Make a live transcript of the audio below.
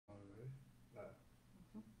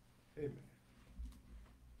Amen.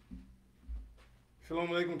 Shalom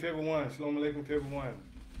alaikum to everyone. Shalom alaikum to everyone.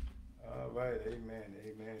 All right. Amen.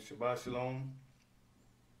 Amen. Shabbat shalom.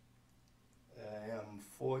 I am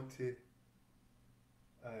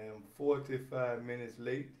 45 minutes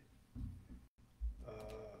late. I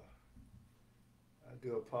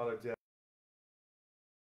do apologize.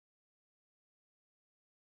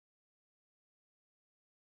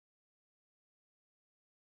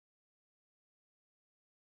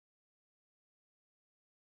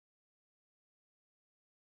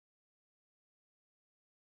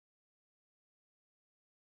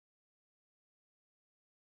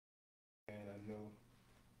 And I know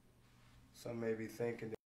some may be thinking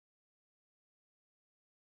that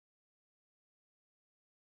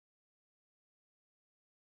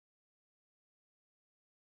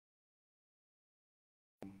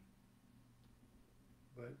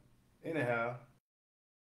but anyhow,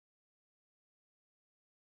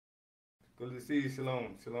 good to see you.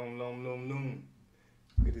 Shalom. Shalom, lom, lom, loom.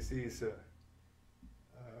 Good to see you, sir.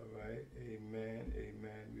 All right. Amen.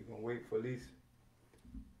 Amen. We're going to wait for at least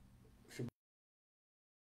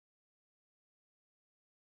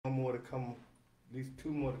one more to come, at least two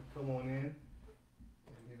more to come on in. And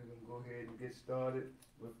then we're going to go ahead and get started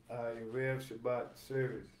with our Erev Shabbat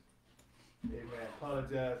service. Amen.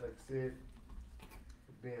 Apologize, like I said,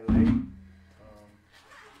 for being late.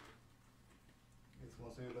 Just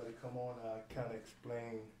once everybody come on, I'll kind of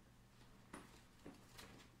explain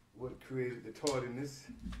what created the tardiness.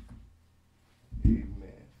 Amen.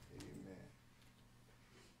 Amen.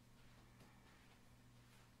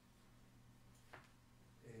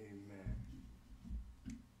 Amen. Amen.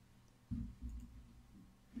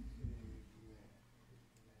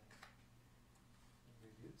 Let me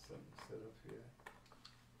get something set up here.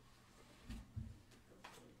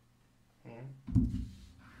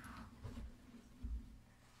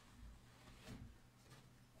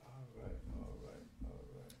 All right, all right, all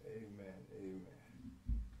right. Amen, amen.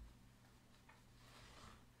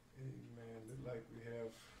 Amen. Look like we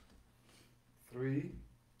have 3.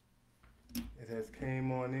 It has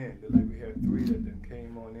came on in. Look like we have 3 that then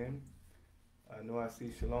came on in. I know I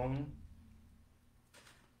see Shalom.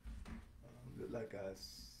 Look like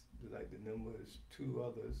the number is 2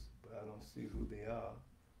 others, but I don't see who they are.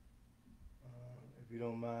 If you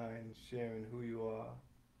don't mind sharing who you are,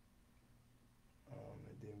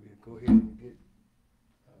 and then we'll go ahead and get,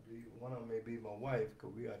 I believe one of them may be my wife,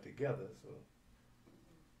 because we are together, so.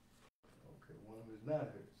 Okay, one of them is not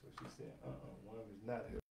her, so she said, one of them is not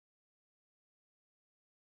her.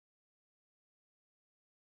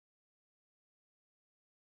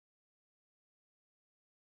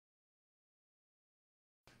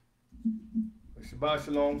 But Shabbat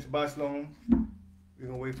shalom, Shabbat shalom. We're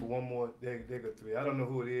going to wait for one more. There go 3. I don't know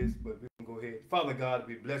who it is, but we're going to go ahead. Father God,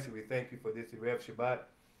 we bless you. We thank you for this Erev Shabbat.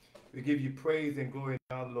 We give you praise and glory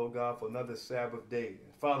and honor, Lord God, for another Sabbath day.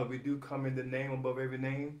 And Father, we do come in the name above every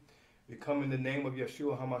name. We come in the name of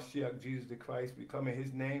Yeshua HaMashiach, Jesus the Christ. We come in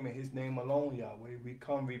his name and his name alone, Yahweh. We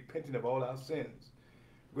come repenting of all our sins.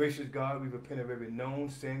 Gracious God, we repent of every known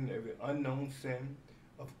sin, every unknown sin,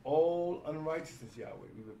 of all unrighteousness, Yahweh.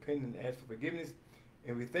 We repent and ask for forgiveness.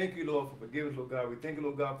 And we thank you, Lord, for forgiveness, Lord God. We thank you,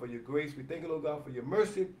 Lord God, for your grace. We thank you, Lord God, for your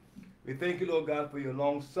mercy. We thank you, Lord God, for your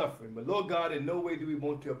long suffering. But, Lord God, in no way do we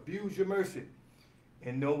want to abuse your mercy.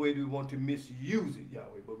 In no way do we want to misuse it,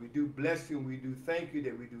 Yahweh. But we do bless you and we do thank you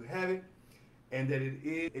that we do have it and that it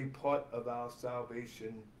is a part of our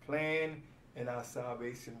salvation plan and our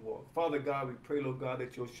salvation walk. Father God, we pray, Lord God,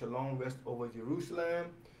 that your shalom rest over Jerusalem.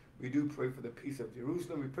 We do pray for the peace of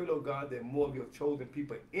Jerusalem. We pray, Lord God, that more of your chosen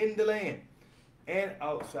people in the land and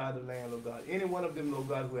outside the land, Lord God. Any one of them, Lord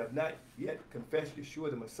God, who have not yet confessed Yeshua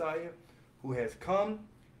the Messiah, who has come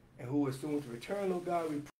and who is soon to return, Lord God,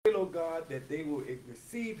 we pray, Lord God, that they will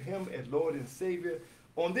receive him as Lord and Savior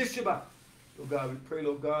on this Shabbat. Lord God, we pray,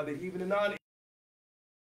 Lord God, that even in our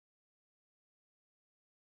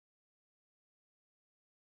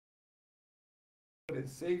and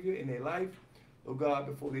Savior in their life, Lord God,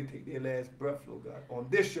 before they take their last breath, Lord God, on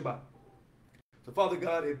this Shabbat. So, Father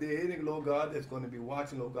God, if there is any, Lord God, that's going to be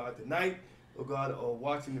watching, Lord God, tonight, Lord God, or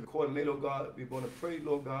watching the recording later, Lord God, we're going to pray,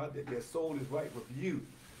 Lord God, that their soul is right with you,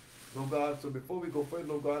 Lord God. So before we go further,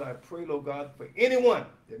 Lord God, I pray, Lord God, for anyone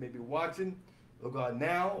that may be watching, Lord God,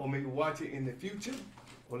 now, or maybe watching in the future,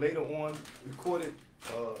 or later on, recorded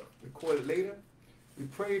later. We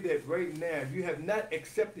pray that right now, if you have not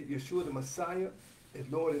accepted Yeshua the Messiah as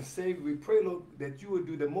Lord and Savior, we pray, Lord, that you would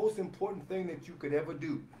do the most important thing that you could ever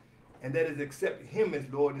do. And that is accept him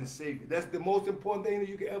as Lord and Savior. That's the most important thing that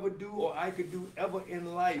you could ever do or I could do ever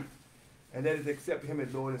in life. And that is accept him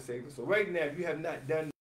as Lord and Savior. So right now, if you have not done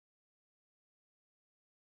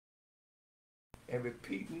and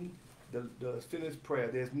repeating the sinner's prayer.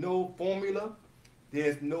 There's no formula.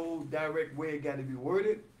 There's no direct way it got to be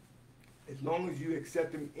worded. As long as you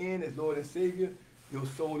accept him in as Lord and Savior, your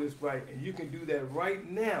soul is right. And you can do that right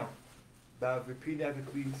now by repeating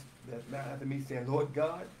after me, saying, Lord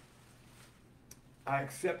God, I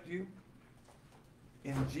accept you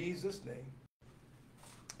in Jesus' name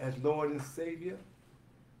as Lord and Savior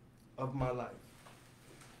of my life.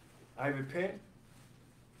 I repent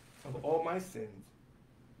of all my sins,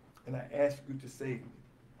 and I ask you to save me.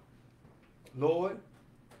 Lord,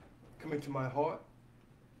 come into my heart.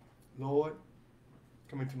 Lord,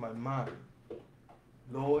 come into my mind.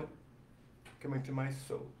 Lord, come into my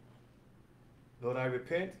soul. Lord, I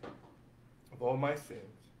repent of all my sins,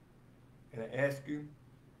 and I ask you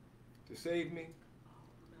to save me,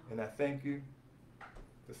 and I thank you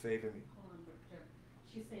for saving me. Hold on, Victor.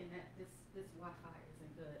 She's saying that this Wi-Fi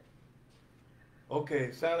isn't good.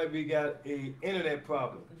 Okay, sound like we got a internet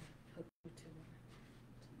problem.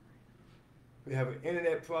 We have an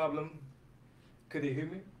internet problem. Could you hear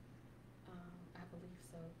me? I believe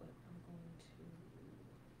so, but I'm going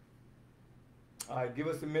to. All right, give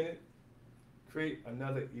us a minute. Create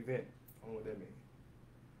another event. I don't know what that means.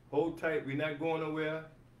 Hold tight. We're not going nowhere.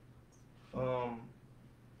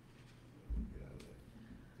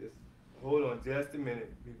 Just hold on just a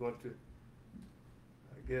minute. We're going to,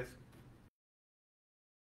 I guess.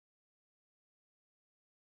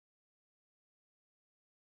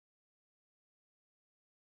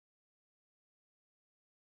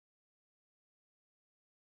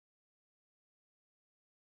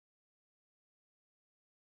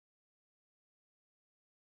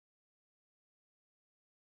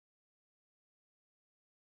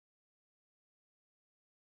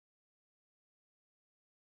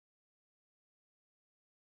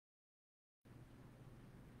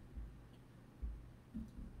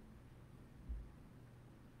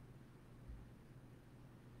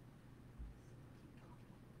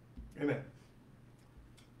 Amen.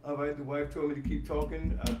 All right, the wife told me to keep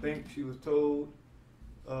talking. I think she was told,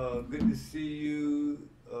 good to see you,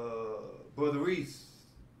 Brother Reese.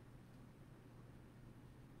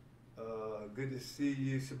 Good to see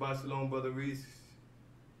you, Shabbat Shalom, Brother Reese.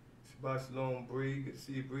 Shabbat Shalom, Bree. Good to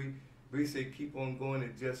see you, Bree. Bree said keep on going,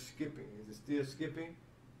 it's just skipping. Is it still skipping?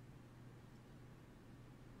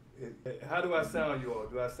 How do I sound, you all?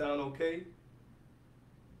 Do I sound okay?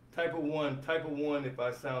 Type of one if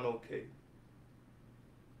I sound okay.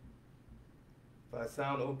 If I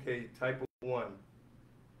sound okay, type of 1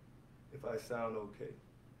 if I sound okay.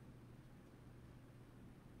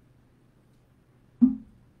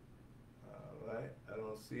 All right, I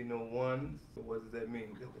don't see no ones, so what does that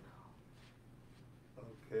mean?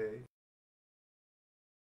 Okay.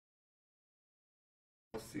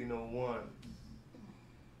 I don't see no ones.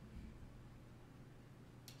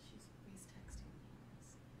 She's texting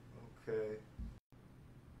me. Okay.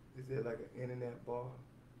 Is there like an internet bar?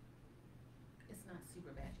 It's not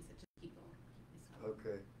super bad. She said just keep going.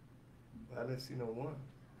 Okay. I didn't see no one.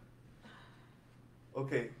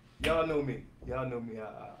 Okay, y'all know me. Y'all know me.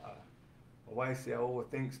 My wife said I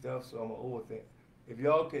overthink stuff, so I'm gonna overthink. If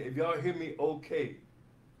y'all hear me okay,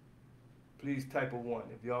 please type a 1.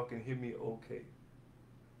 If y'all can hear me okay,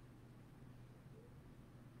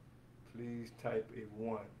 please type a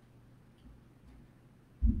 1.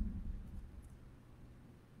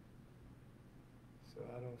 So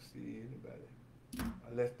I don't see anybody.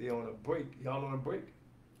 Unless they're on a break. Y'all on a break?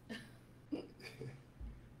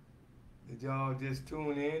 Did y'all just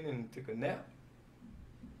tune in and took a nap?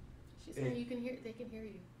 She said you can hear. They can hear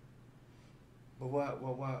you. But why? I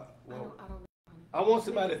don't know. I want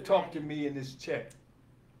somebody to talk to me in this chat.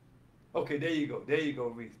 Okay, there you go,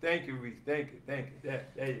 Reese. Thank you, Reese. Thank you. There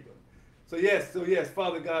you go. So yes,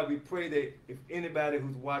 Father God, we pray that if anybody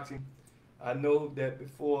who's watching, I know that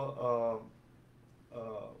before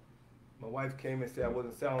my wife came and said I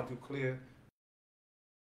wasn't sounding too clear.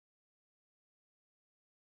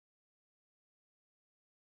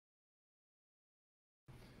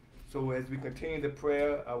 So as we continue the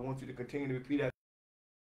prayer, I want you to continue to repeat that.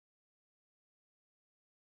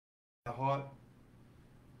 My heart,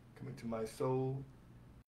 come into my soul.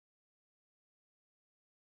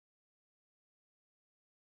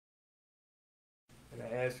 And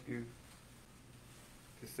I ask you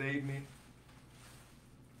to save me.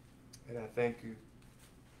 And I thank you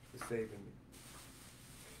for saving me.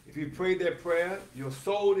 If you prayed that prayer, your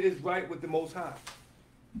soul is right with the Most High.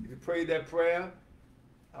 If you prayed that prayer,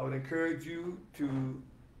 I would encourage you to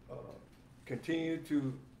continue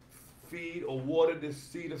to feed or water this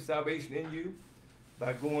seed of salvation in you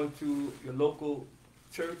by going to your local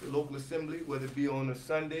church, your local assembly, whether it be on a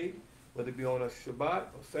Sunday whether it be on a Shabbat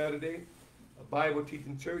or Saturday, a Bible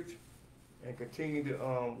teaching church, and continue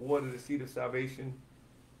to water the seed of salvation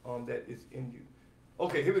that is in you.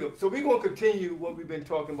 Okay, here we go. So we're going to continue what we've been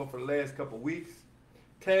talking about for the last couple of weeks.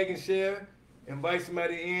 Tag and share. Invite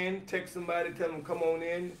somebody in. Text somebody. Tell them come on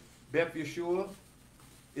in. Beth Yeshua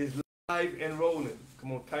is live and rolling.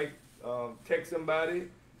 Come on, text somebody.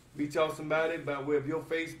 Reach out to somebody by way of your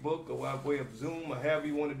Facebook or by way of Zoom or however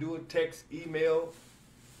you want to do it. Text, email,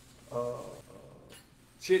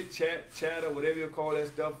 chit, chat, or whatever you call that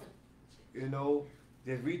stuff. You know,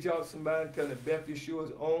 just reach out to somebody and tell them Beth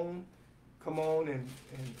Yeshua's on. Come on and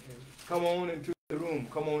come on into the room.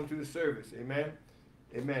 Come on into the service. Amen.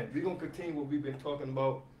 Amen. We're going to continue what we've been talking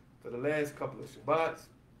about for the last couple of Shabbats,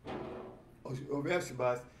 or Erev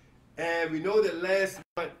Shabbats. And we know that last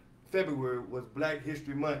month, February, was Black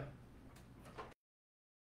History Month.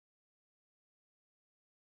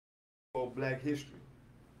 About Black history.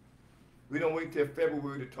 We don't wait till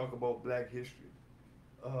February to talk about Black history.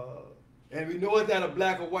 And we know it's not a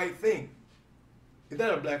black or white thing. It's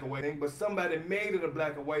not a black or white thing, but somebody made it a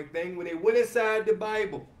black or white thing when they went inside the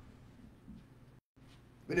Bible.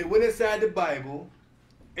 When they went inside the Bible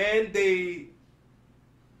and they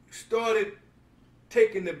started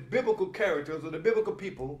taking the biblical characters or the biblical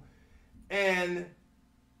people and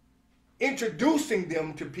introducing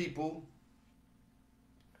them to people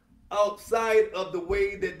outside of the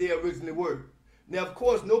way that they originally were. Now, of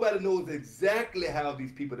course, nobody knows exactly how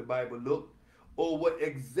these people in the Bible looked or what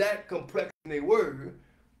exact complexion they were,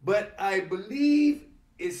 but I believe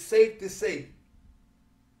it's safe to say,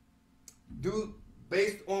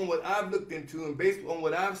 based on what I've looked into and based on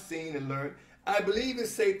what I've seen and learned, I believe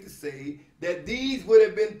it's safe to say that these would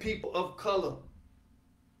have been people of color,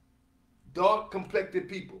 dark complected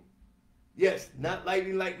people. Yes, not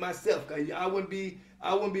lightly like myself. I wouldn't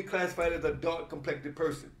be classified as a dark complected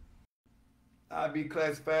person. I'd be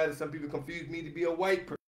classified as, some people confuse me to be a white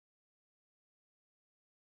person.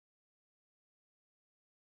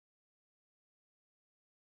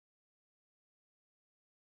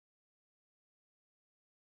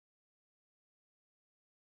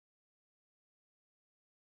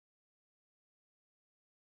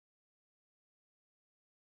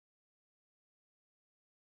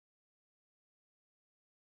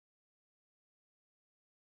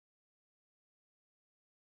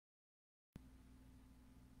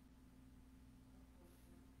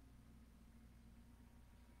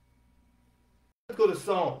 Let's go to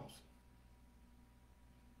Psalms.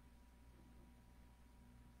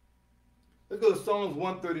 Let's go to Psalms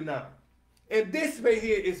 139. And this right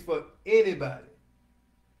here is for anybody.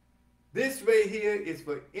 This right here is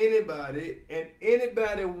for anybody, and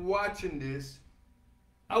anybody watching this,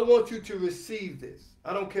 I want you to receive this.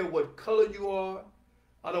 I don't care what color you are.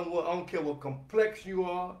 I don't care what complexion you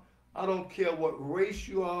are. I don't care what race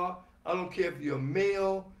you are. I don't care if you're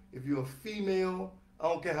male, if you're a female. I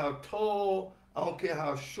don't care how tall. I don't care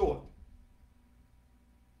how short.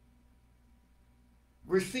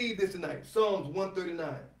 Receive this tonight. Psalms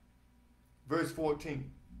 139, verse 14.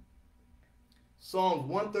 Psalms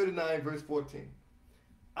 139, verse 14.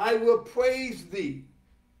 I will praise thee,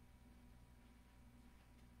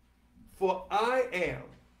 for I am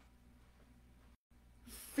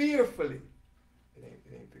fearfully. It ain't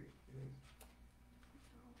figured.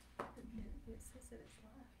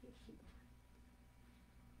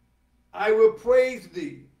 I will praise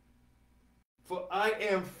thee, for I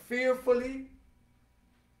am fearfully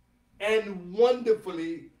and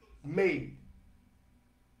wonderfully made.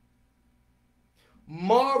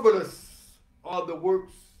 Marvelous are the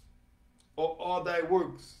works, or are thy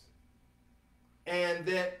works, and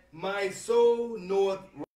that my soul knoweth.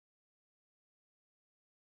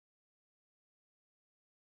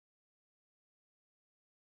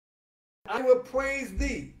 I will praise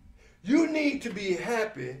thee. You need to be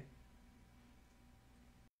happy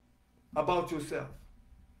about yourself.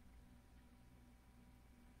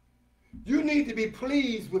 You need to be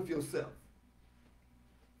pleased with yourself.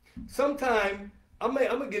 Sometime, I'm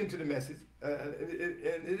gonna get into the message,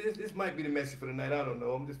 and this might be the message for the night. I don't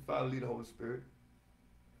know. I'm just following the Holy Spirit.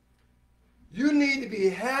 You need to be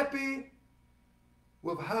happy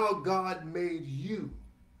with how God made you.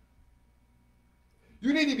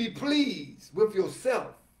 You need to be pleased with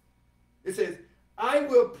yourself. It says, I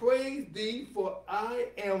will praise thee, for I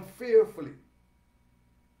am fearfully.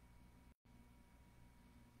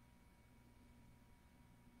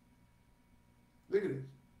 Look at this.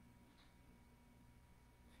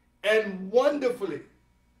 And wonderfully.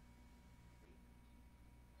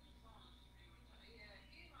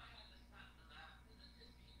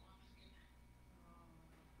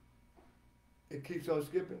 It keeps on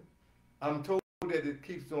skipping. I'm told that it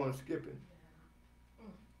keeps on skipping.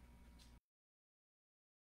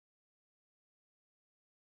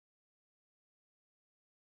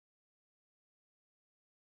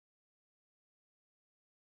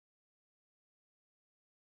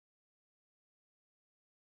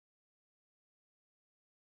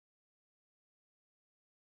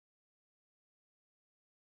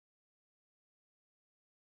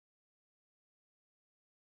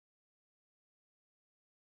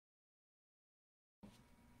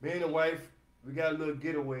 Me and the wife, we got a little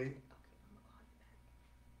getaway,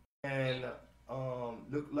 and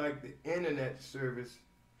looked like the internet service.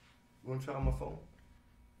 You want to try my phone?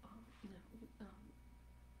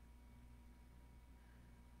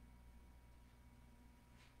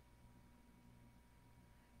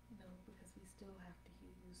 No, because we still have to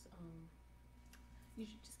use, you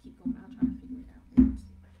should just keep going, I'll try to figure it out.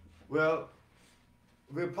 Well,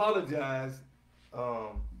 we apologize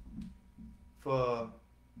for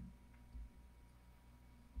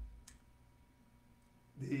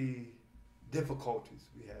the difficulties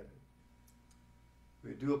we having.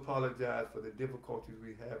 We do apologize for the difficulties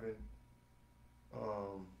we having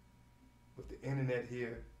with the internet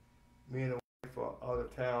here. Me and the wife are out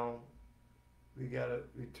of town. We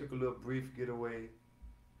took a little brief getaway.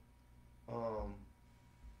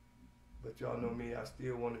 But y'all know me, I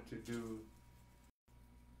still wanted to do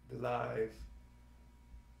the live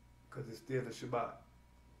because it's still the Shabbat.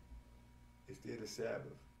 It's still the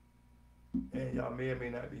Sabbath. And y'all may or may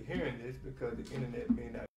not be hearing this because the internet may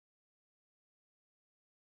not.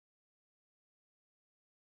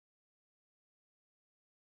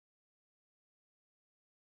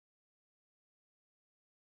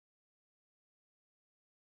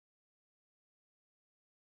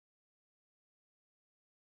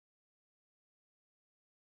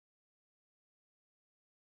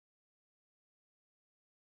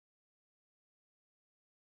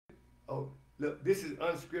 Oh, look, this is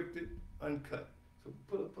unscripted, uncut. So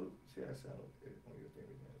pull up, see how it sounds on your thing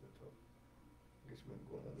again as I talk. I guess we're gonna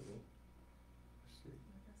go another room. Let's see.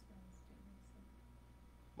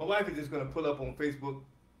 My wife is just gonna pull up on Facebook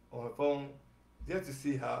on her phone just to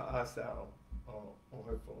see how I sound on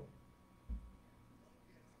her phone.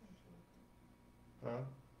 Huh?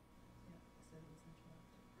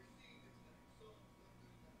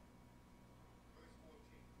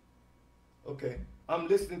 Okay, I'm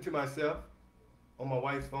listening to myself on my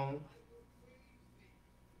wife's phone.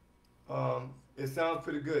 It sounds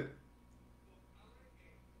pretty good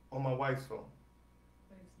on my wife's phone.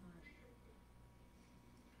 But it's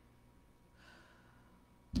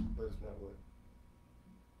not. But it's not what?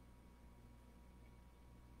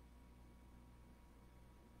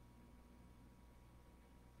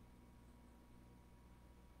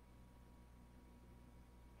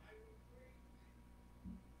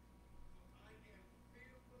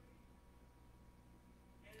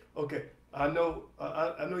 Okay, I know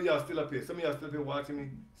y'all still up here. Some of y'all still up here watching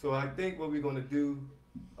me. So I think what we're gonna do,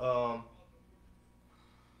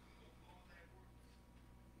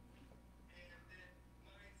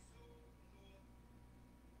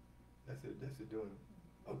 that's it doing it.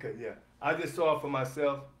 Okay, yeah. I just saw for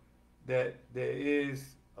myself that there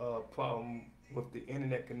is a problem with the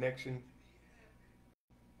internet connection.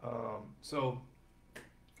 So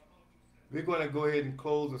we're gonna go ahead and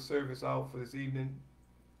close the service out for this evening.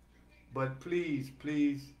 But please,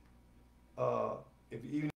 if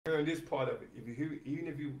you even hearing this part of it, even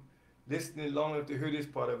if you listening long enough to hear this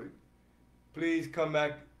part of it, please come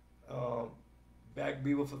back,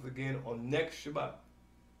 be with us again on next Shabbat,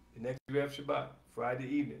 the next Erev Shabbat, Friday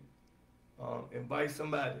evening. Invite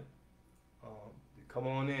somebody. Come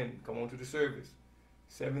on in, come on to the service.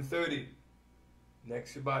 7:30,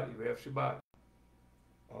 next Shabbat, Erev Shabbat.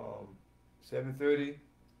 7:30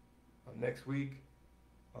 next week.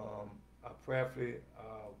 I prayerfully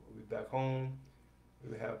we'll be back home.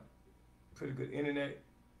 We'll have pretty good internet,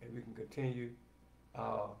 and we can continue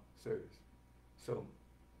our service. So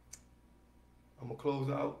I'm gonna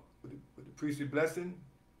close out with the priestly blessing.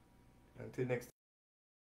 Until next time.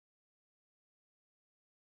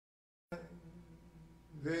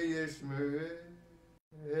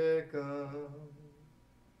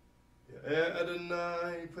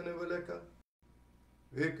 Adonai Panevaleka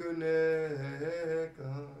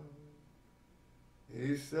Vikuneka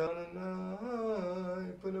Isanai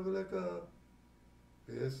Panevaleka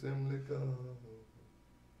Pesemleka.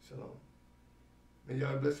 Shalom. May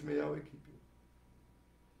Yahweh bless you, may Yahweh keep you.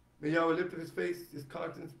 May Yahweh lift up his face, his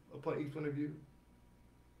countenance upon each one of you.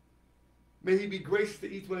 May he be gracious to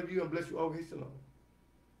each one of you and bless you always. Shalom.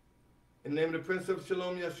 In the name of the Prince of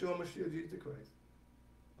Shalom, Yeshua Mashiach, Jesus Christ.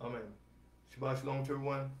 Amen. Shabbat Shalom to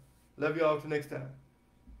everyone. Love you all till next time.